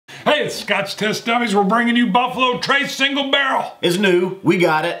Hey, it's Scotch Test Dummies. We're bringing you Buffalo Trace Single Barrel. It's new. We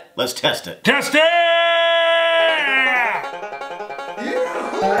got it. Let's test it. Test it!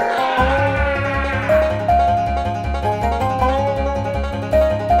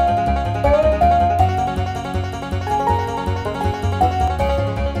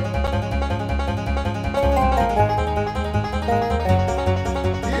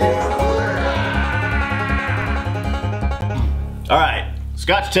 All right,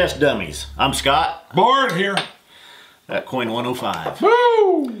 Scotch Test Dummies. I'm Scott. Board here. That coin 105.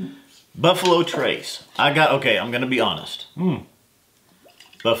 Woo! Buffalo Trace. Okay, I'm gonna be honest.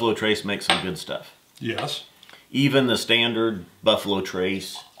 Buffalo Trace makes some good stuff. Yes. Even the standard Buffalo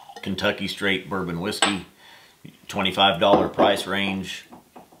Trace, Kentucky straight bourbon whiskey, $25 price range,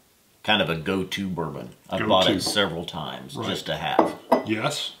 kind of a go-to bourbon. I've bought it several times just to have.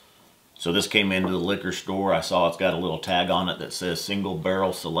 Yes. So this came into the liquor store. I saw it's got a little tag on it that says Single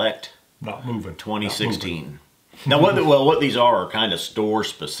Barrel Select. Not moving. 2016. Now, what these are kind of store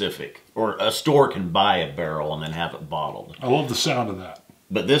specific, or a store can buy a barrel and then have it bottled. I love the sound of that.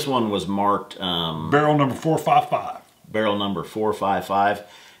 But this one was marked barrel number 455. Barrel number 455,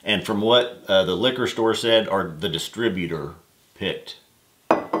 and from what the liquor store said, or the distributor picked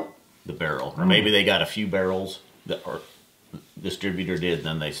the barrel, or maybe they got a few barrels that are. Distributor did,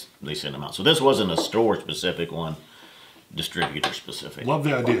 then they sent them out. So this wasn't a store specific one, distributor specific. Love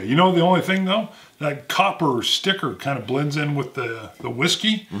the idea. You know the only thing though, that copper sticker kind of blends in with the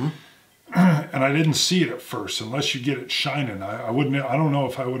whiskey, and I didn't see it at first. Unless you get it shining, I don't know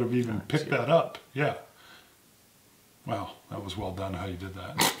if I would have even picked that up. Yeah. Wow, that was well done how you did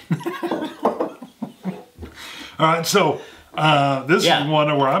that. All right, so. This is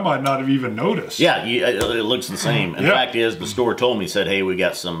one where I might not have even noticed. Yeah, it looks the same. And the fact is, the store told me, said, hey, we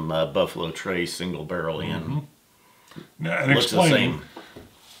got some Buffalo Trace single barrel in. And explain,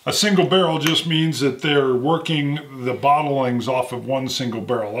 a single barrel just means that they're working the bottlings off of one single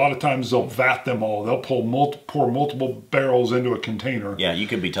barrel. A lot of times they'll vat them all. They'll pour multiple barrels into a container. Yeah, you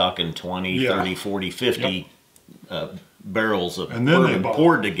could be talking 20, 30, 40, 50 barrels of bourbon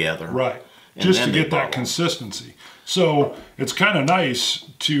poured together. Right, just to get that consistency. So it's kind of nice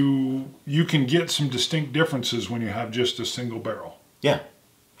you can get some distinct differences when you have just a single barrel. Yeah,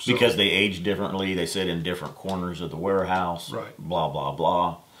 because they age differently. They sit in different corners of the warehouse. Right. Blah, blah,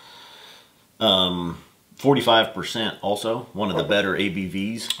 blah. 45% also, one of the better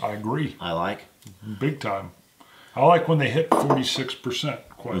ABVs. I agree. I like. Big time. I like when they hit 46%,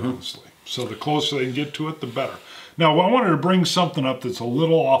 quite honestly. So the closer they can get to it, the better. Now, I wanted to bring something up that's a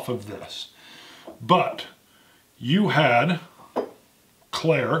little off of this. But you had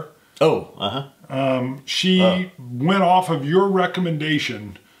Claire. She went off of your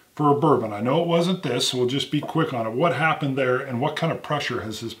recommendation for a bourbon. I know it wasn't this, so we'll just be quick on it. What happened there, and what kind of pressure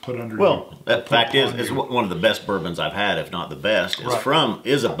has this put under you? Well, the fact is, it's one of the best bourbons I've had, if not the best. It's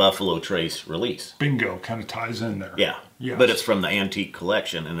is a Buffalo Trace release. Bingo, kind of ties in there. Yeah, but it's from the Antique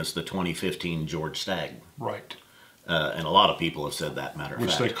Collection, and it's the 2015 George Stagg. Right. And a lot of people have said that, matter of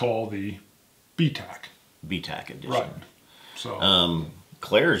fact. Which they call the BTAC. BTAC edition. Right. So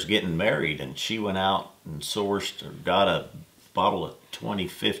Claire's getting married, and she went out and sourced or got a bottle of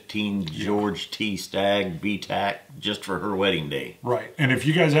 2015 George T. Stagg BTAC just for her wedding day. Right. And if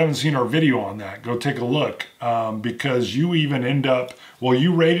you guys haven't seen our video on that, go take a look, because you even end up, well,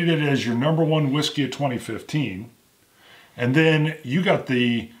 you rated it as your #1 whiskey of 2015, and then you got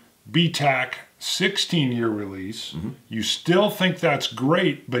the BTAC 16-year release. You still think that's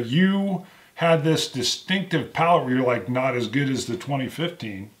great, but you had this distinctive palate where you're like, not as good as the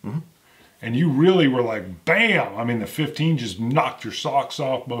 2015. And you really were like, bam! I mean, the 15 just knocked your socks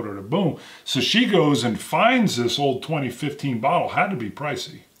off, motor to boom. So she goes and finds this old 2015 bottle. Had to be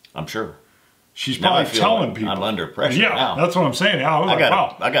pricey. I'm sure. She's probably telling people. I'm under pressure now. That's what I'm saying. Yeah,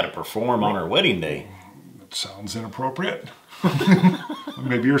 I got to perform on her wedding day. That sounds inappropriate.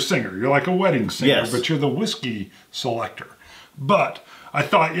 Maybe you're a singer. You're like a wedding singer, but you're the whiskey selector. But I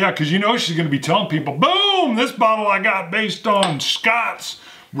thought, because you know she's going to be telling people, boom, this bottle I got based on Scott's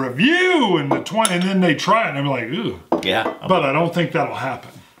review and and then they try it and I'm like, ooh. Yeah. But I don't think that'll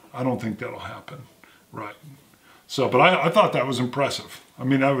happen. I don't think that'll happen. Right. So, but I thought that was impressive. I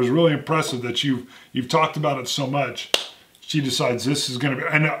mean, that was really impressive that you've talked about it so much. She decides this is going to be,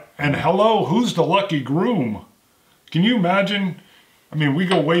 and hello, who's the lucky groom? Can you imagine? I mean, we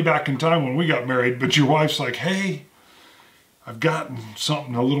go way back in time when we got married, but your wife's like, hey, I've gotten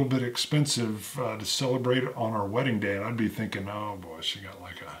something a little bit expensive to celebrate on our wedding day. And I'd be thinking, oh boy, she got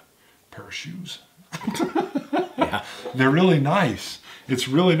like a pair of shoes. Yeah. They're really nice. It's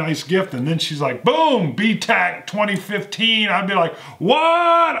really nice gift. And then she's like, boom, BTAC 2015. I'd be like, what?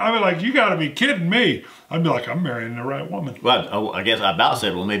 I'd be like, you got to be kidding me. I'd be like, I'm marrying the right woman. Well, I guess I about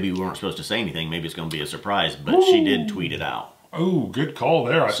said, well, maybe we weren't supposed to say anything. Maybe it's going to be a surprise. But she did tweet it out. Oh, good call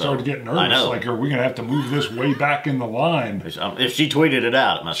there. I started getting nervous. I know. Like, are we going to have to move this way back in the line? If she tweeted it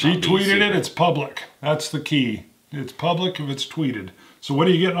out, it must not be She tweeted secret. it. It's public. That's the key. It's public if it's tweeted. So what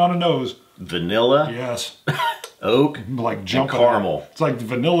are you getting on a nose? Vanilla, Yes. oak, Like jumping. and caramel. It's like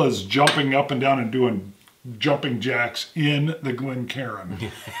vanilla's jumping up and down and doing jumping jacks in the Glencairn.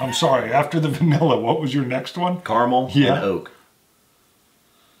 I'm sorry. After the vanilla, what was your next one? Caramel Yeah. and oak.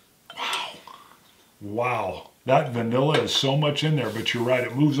 Wow. That vanilla is so much in there, but you're right.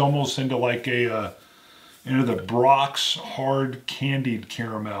 It moves almost into like a, into the Brock's hard candied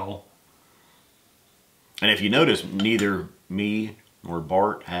caramel. And if you notice, neither me nor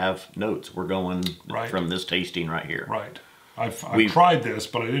Bart have notes. We're going from this tasting right here. Right. I've tried this,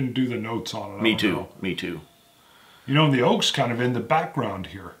 but I didn't do the notes on it. Me too. Me too. You know, the oak's kind of in the background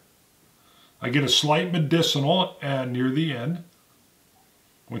here. I get a slight medicinal and near the end,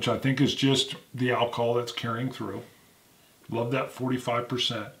 which I think is just the alcohol that's carrying through. Love that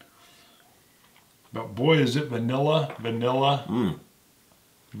 45%. But boy, is it vanilla, vanilla,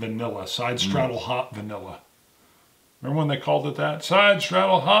 side straddle hop vanilla. Remember when they called it that? Side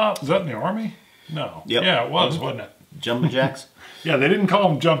straddle hop. Was that in the Army? No. Yep. Yeah, it was, wasn't it? Jumping jacks? Yeah, they didn't call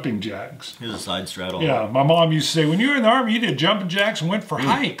them jumping jacks. Here's a side straddle. Yeah, my mom used to say, when you were in the Army, you did jumping jacks and went for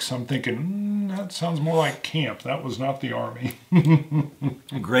hikes. I'm thinking, that sounds more like camp. That was not the Army.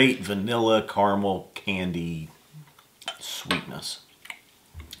 Great vanilla caramel candy sweetness.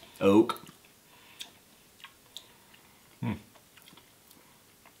 Oak.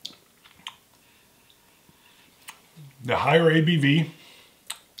 The higher ABV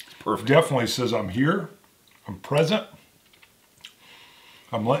Perfect. definitely says I'm here, I'm present,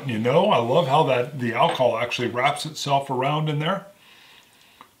 I'm letting you know. I love how the alcohol actually wraps itself around in there.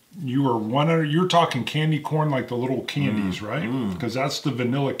 You're talking candy corn, like the little candies, right? Because that's the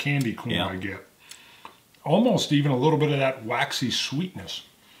vanilla candy corn I get. Almost even a little bit of that waxy sweetness.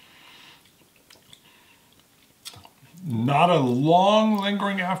 Not a long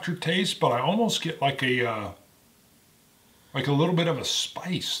lingering aftertaste, but I almost get like a little bit of a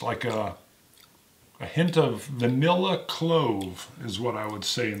spice, like a hint of vanilla clove is what I would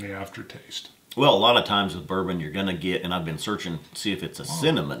say in the aftertaste. Well, a lot of times with bourbon, you're going to get, and I've been searching to see if it's a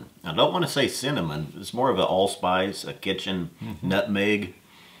cinnamon. I don't want to say cinnamon. It's more of an allspice, a kitchen nutmeg.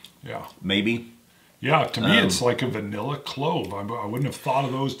 Yeah. Maybe. Yeah, to me it's like a vanilla clove. I wouldn't have thought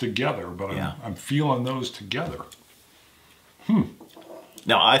of those together, but I'm feeling those together.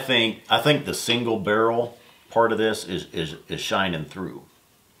 Now, I think the single barrel part of this is shining through.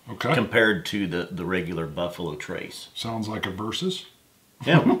 Okay. Compared to the regular Buffalo Trace. Sounds like a versus.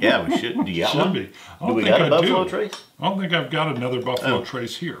 Yeah, we should. Do you got one? Be. Do we got a Buffalo Trace? I don't think I've got another Buffalo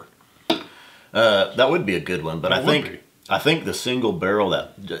Trace here. That would be a good one, but I think the single barrel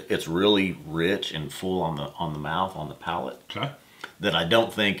it's really rich and full on the mouth, on the palate. Okay. That I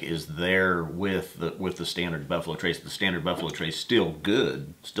don't think is there with the standard Buffalo Trace. The standard Buffalo Trace still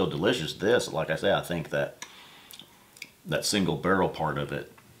good, still delicious. This, like I say, I think that single barrel part of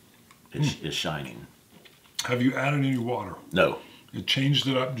it is shining. Have you added any water? No. It changed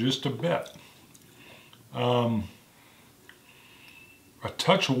it up just a bit. A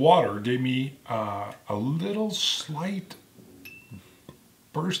touch of water gave me a little slight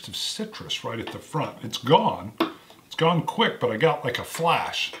burst of citrus right at the front. It's gone. It's gone quick, but I got like a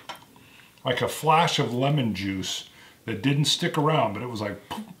flash of lemon juice that didn't stick around, but it was like,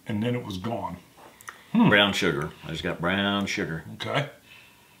 poof, and then it was gone. Brown sugar. I just got brown sugar. Okay.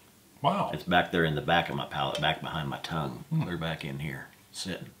 Wow. It's back there in the back of my palate, back behind my tongue. Clear back in here,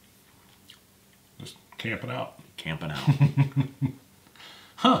 sitting. Just camping out. Camping out.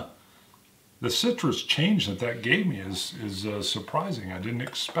 Huh. The citrus change that gave me is surprising. I didn't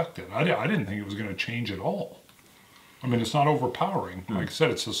expect it. I didn't think it was going to change at all. I mean, it's not overpowering. Like I said,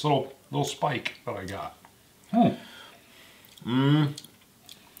 it's this little spike that I got. I don't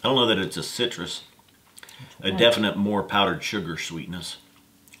know that it's a citrus. A definite more powdered sugar sweetness.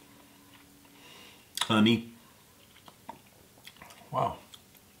 Honey. Wow.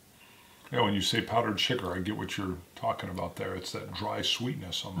 Yeah, when you say powdered sugar, I get what you're talking about there. It's that dry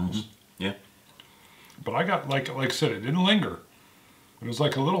sweetness almost. Yeah. But I got, like I said, it didn't linger. It was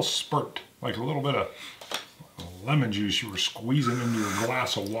like a little spurt, like a little bit of lemon juice you were squeezing into your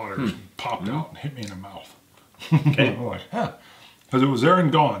glass of water. Just popped out and hit me in the mouth. Okay. I'm like, huh. Because it was there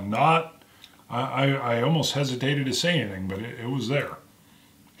and gone. Not, I almost hesitated to say anything, but it was there.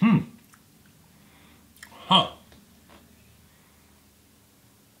 Huh.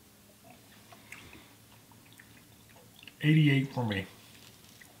 88 for me.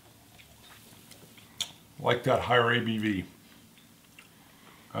 Like that higher ABV.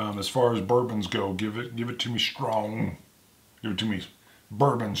 As far as bourbons go, give it to me strong. Give it to me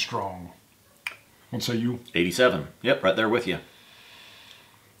bourbon strong. What say you? 87. Yep, right there with you.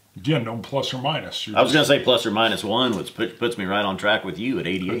 Again, no plus or minus. I was going to say plus or minus 1, which puts me right on track with you at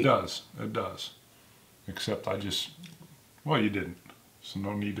 88. It does. It does. Except well, you didn't. So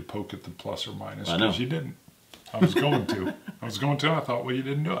no need to poke at the plus or minus because you didn't. I was going to. I thought, well, you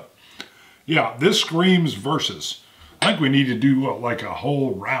didn't do it. Yeah, this screams versus. I think we need to do like a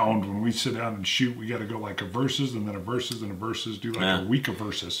whole round when we sit down and shoot. We got to go like a versus and then a versus and a versus. Do like a week of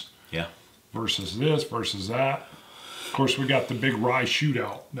versus. Yeah. Versus this, versus that. Of course, we got the big rye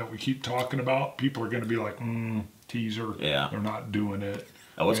shootout that we keep talking about. People are going to be like, teaser. Yeah. They're not doing it.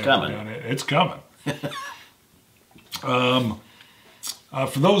 Oh, it's coming. It's coming. For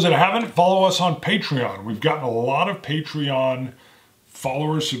those that haven't, follow us on Patreon. We've gotten a lot of Patreon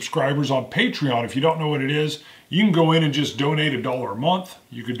followers, subscribers on Patreon. If you don't know what it is, you can go in and just donate $1 a month.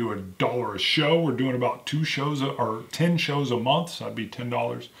 You could do $1 a show. We're doing about 2 shows or 10 shows a month, so that'd be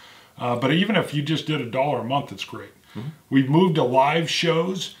 $10. But even if you just did $1 a month, it's great. Mm-hmm. We've moved to live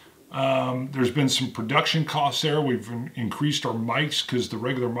shows. There's been some production costs there. We've increased our mics because the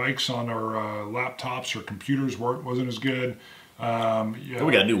regular mics on our laptops or computers wasn't as good. Yeah,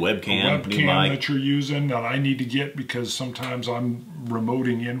 we got a new webcam, new mic that you're using that I need to get because sometimes I'm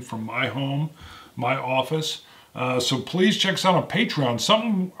remoting in from my home, my office. So please check us out on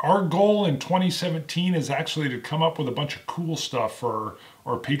Patreon. Our goal in 2017 is actually to come up with a bunch of cool stuff for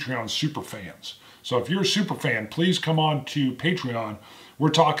our Patreon super fans. So if you're a super fan, please come on to Patreon. We're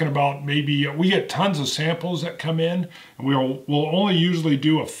talking about maybe, we get tons of samples that come in, and we'll only usually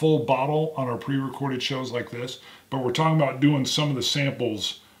do a full bottle on our pre-recorded shows like this, but we're talking about doing some of the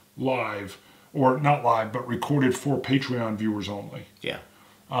samples live, or not live, but recorded for Patreon viewers only. Yeah.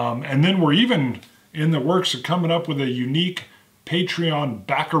 And then we're even in the works of coming up with a unique Patreon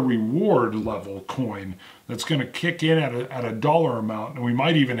backer reward level coin that's going to kick in at a dollar amount, and we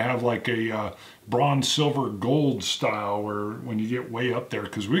might even have like a bronze, silver, gold style where when you get way up there,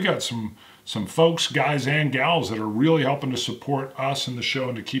 because we got some folks, guys and gals, that are really helping to support us and the show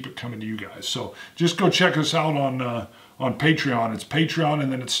and to keep it coming to you guys. So just go check us out on Patreon. It's Patreon,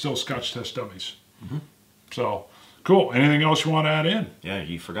 and then it's still Scotch Test Dummies. Mm-hmm. So cool. Anything else you want to add in? Yeah,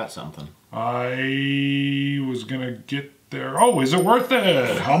 you forgot something. I was gonna get there. Oh, is it worth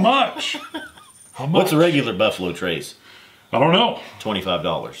it? How much? How much? What's a regular Buffalo Trace? I don't know.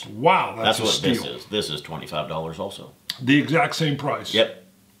 $25. Wow, that's a what steal. this is. This is $25 also. The exact same price. Yep.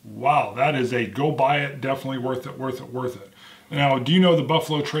 Wow, that is a go buy it. Definitely worth it. Worth it. Worth it. Now, do you know the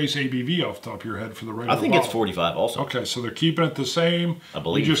Buffalo Trace ABV off the top of your head for the regular? I think bottle? it's 45 also. Okay, so they're keeping it the same. I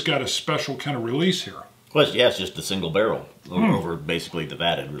believe. We just got a special kind of release here. Well, yeah, it's just a single barrel over basically the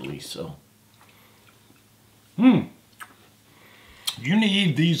vatted release. So. You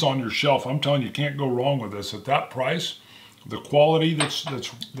need these on your shelf. I'm telling you, you can't go wrong with this. At that price, the quality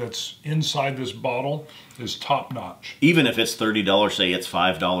that's inside this bottle is top notch. Even if it's $30, say it's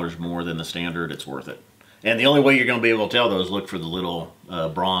 $5 more than the standard, it's worth it. And the only way you're going to be able to tell those, look for the little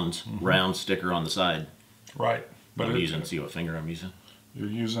bronze round sticker on the side. Right. But I'm using, see what finger I'm using? You're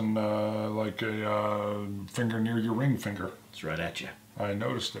using like a finger near your ring finger. It's right at you. I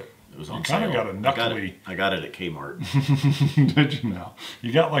noticed it. It was on you sale. kind of got a knuckly. I got it at Kmart. Did you know?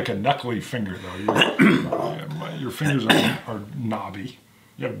 You got like a knuckly finger though. Your fingers are knobby.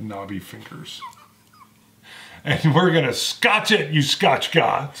 You have knobby fingers. And we're gonna scotch it, you Scotch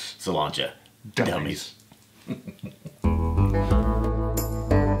gods. Cilantro. Dummies.